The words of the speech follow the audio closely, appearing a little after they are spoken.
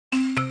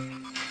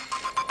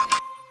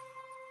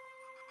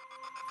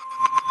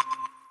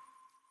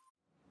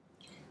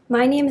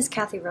My name is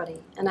Kathy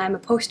Ruddy, and I'm a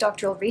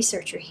postdoctoral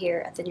researcher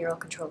here at the Neural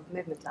Controlled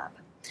Movement Lab.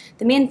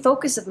 The main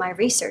focus of my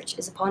research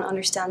is upon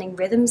understanding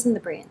rhythms in the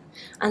brain,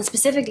 and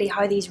specifically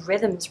how these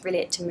rhythms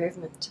relate to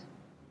movement.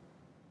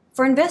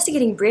 For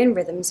investigating brain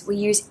rhythms, we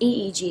use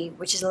EEG,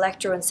 which is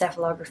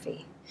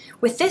electroencephalography.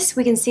 With this,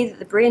 we can see that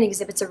the brain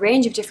exhibits a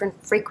range of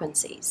different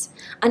frequencies,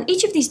 and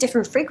each of these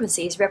different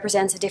frequencies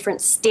represents a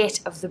different state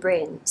of the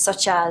brain,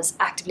 such as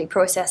actively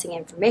processing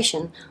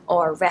information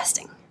or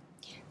resting.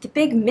 The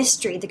big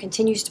mystery that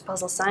continues to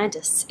puzzle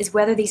scientists is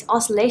whether these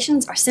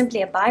oscillations are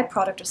simply a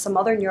byproduct of some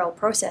other neural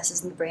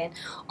processes in the brain,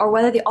 or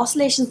whether the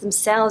oscillations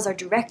themselves are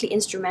directly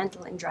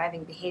instrumental in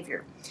driving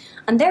behavior.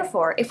 And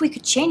therefore, if we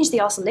could change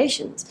the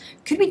oscillations,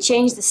 could we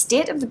change the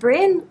state of the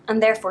brain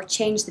and therefore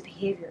change the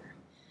behavior?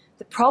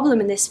 The problem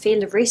in this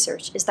field of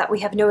research is that we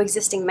have no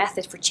existing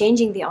method for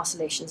changing the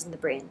oscillations in the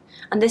brain,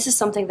 and this is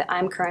something that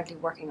I'm currently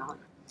working on.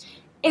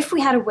 If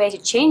we had a way to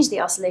change the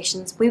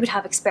oscillations, we would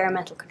have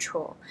experimental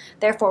control.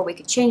 Therefore, we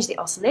could change the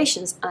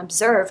oscillations and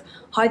observe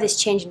how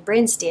this change in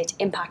brain state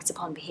impacts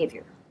upon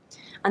behavior.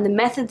 And the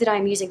method that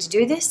I'm using to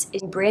do this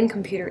is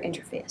brain-computer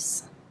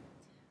interface.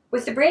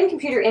 With the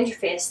brain-computer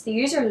interface, the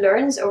user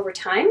learns over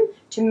time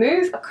to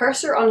move a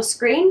cursor on a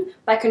screen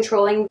by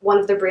controlling one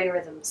of their brain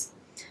rhythms.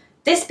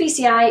 This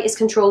BCI is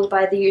controlled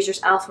by the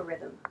user's alpha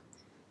rhythm.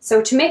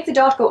 So to make the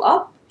dot go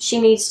up,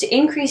 she needs to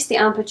increase the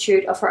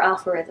amplitude of her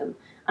alpha rhythm,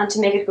 and to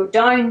make it go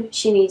down,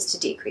 she needs to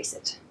decrease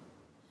it.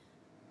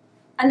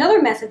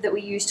 Another method that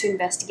we use to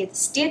investigate the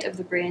state of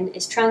the brain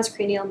is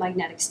transcranial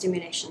magnetic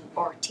stimulation,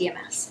 or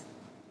TMS.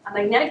 A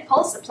magnetic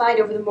pulse applied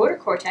over the motor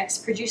cortex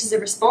produces a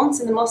response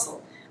in the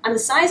muscle, and the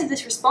size of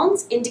this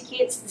response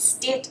indicates the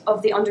state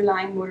of the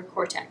underlying motor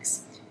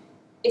cortex.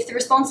 If the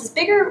response is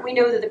bigger, we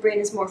know that the brain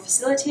is more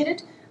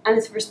facilitated, and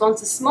if the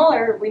response is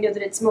smaller, we know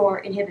that it's more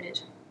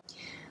inhibited.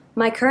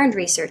 My current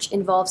research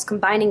involves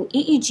combining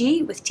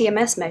EEG with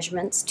TMS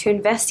measurements to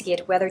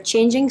investigate whether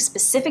changing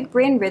specific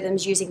brain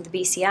rhythms using the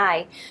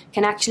BCI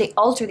can actually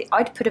alter the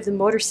output of the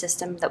motor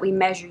system that we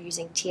measure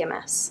using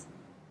TMS.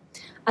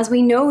 As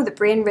we know that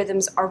brain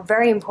rhythms are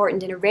very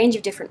important in a range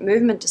of different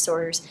movement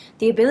disorders,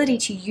 the ability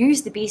to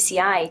use the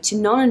BCI to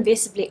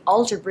non-invasively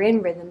alter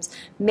brain rhythms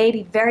may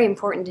be very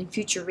important in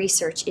future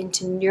research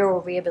into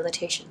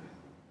neurorehabilitation.